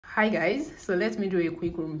Hi guys, so let me do a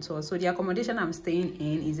quick room tour. So the accommodation I'm staying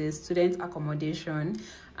in is a student accommodation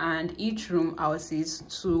and each room houses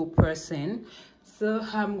 2 persons. So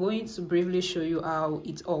I'm going to briefly show you how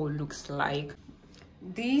it all looks like.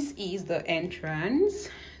 This is the entrance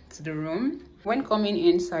to the room. When coming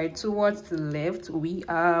inside, towards the left we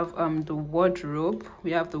have the wardrobe.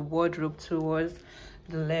 We have the wardrobe towards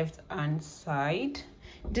the left hand side.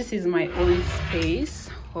 This is my own space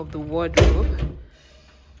of the wardrobe.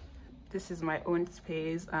 This is my own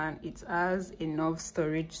space and it has enough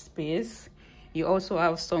storage space. You also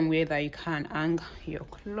have somewhere that you can hang your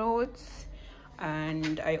clothes,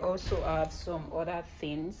 and I also have some other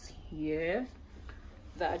things here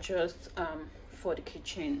that are just for the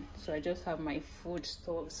kitchen. So I just have my food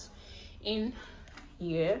stuffs in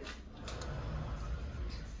here.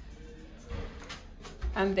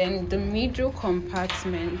 And then the middle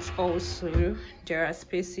compartment also, there are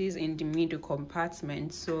spaces in the middle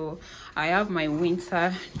compartment. So I have my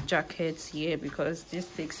winter jackets here because this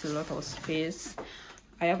takes a lot of space.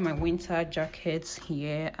 I have my winter jackets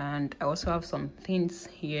here, and I also have some things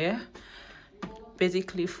here.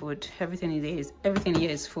 Basically food. Everything here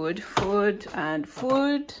is food.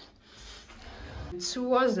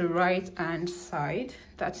 Towards the right hand side,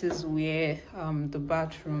 that is where the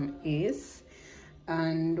bathroom is.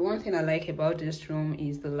 And one thing I like about this room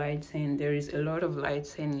is the lighting. There is a lot of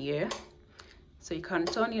lighting here, so you can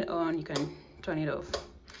turn it on, you can turn it off.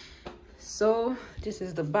 So this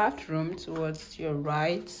is the bathroom towards your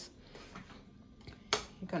right.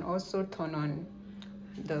 You can also turn on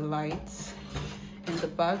the lights in the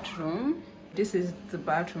bathroom. This is the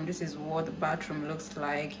bathroom. This is what the bathroom looks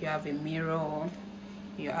like. You have a mirror,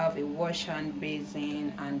 you have a wash hand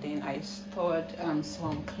basin, and then I stored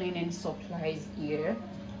some cleaning supplies here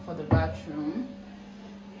for the bathroom.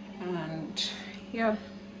 And yeah,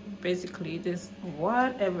 basically this is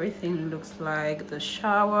what everything looks like. The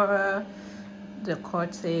shower, the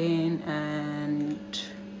curtain, and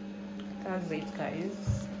that's it,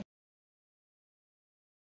 guys.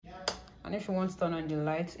 And if you want to turn on the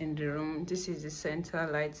lights in the room, this is the center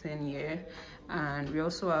lighting here, and we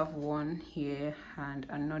also have one here and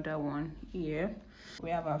another one here.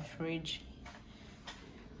 We have our fridge.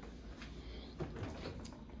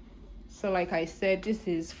 So like I said, this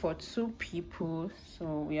is for 2 people.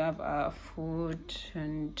 So we have our food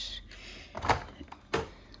and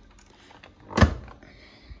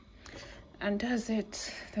that's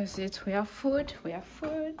it. We have food.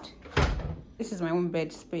 This is my own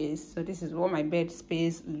bed space. So this is what my bed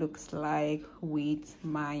space looks like with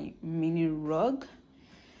my mini rug.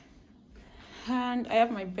 And I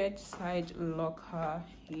have my bedside locker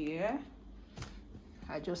here.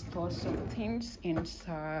 I just store some things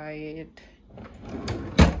inside.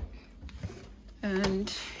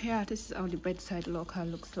 And yeah, this is how the bedside locker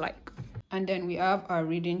looks like. And then we have our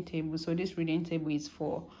reading table. So this reading table is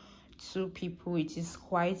for 2 people. It is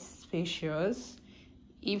quite spacious.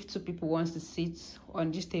 If 2 people want to sit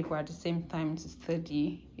on this table at the same time to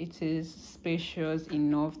study, it is spacious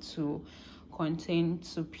enough to contain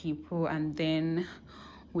 2 people. And then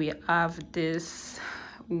we have this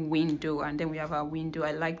window, and then we have our window.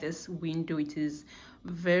 I like this window. It is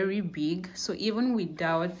very big, so even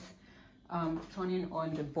without turning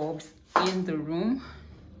on the bulbs in the room,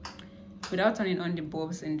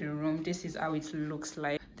 this is how it looks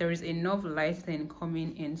like. There is enough lighting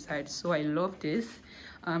coming inside, so I love this.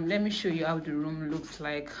 Let me show you how the room looks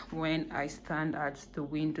like when I stand at the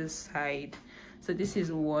window side. So this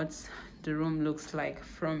is what the room looks like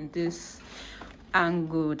from this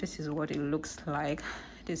angle. This is what it looks like.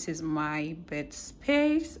 This is my bed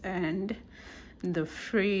space and the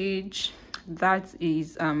fridge. That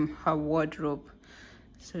is her wardrobe.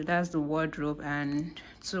 So that's the wardrobe, and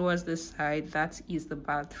towards the side, that is the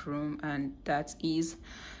bathroom, and that is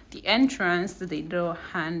the entrance to the door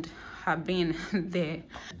and her bin there.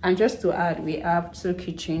 And just to add, we have 2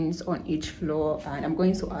 kitchens on each floor, and I'm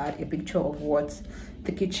going to add a picture of what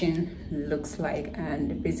the kitchen looks like.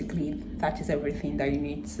 And basically that is everything that you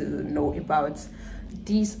need to know about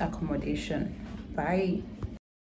this accommodation. Bye.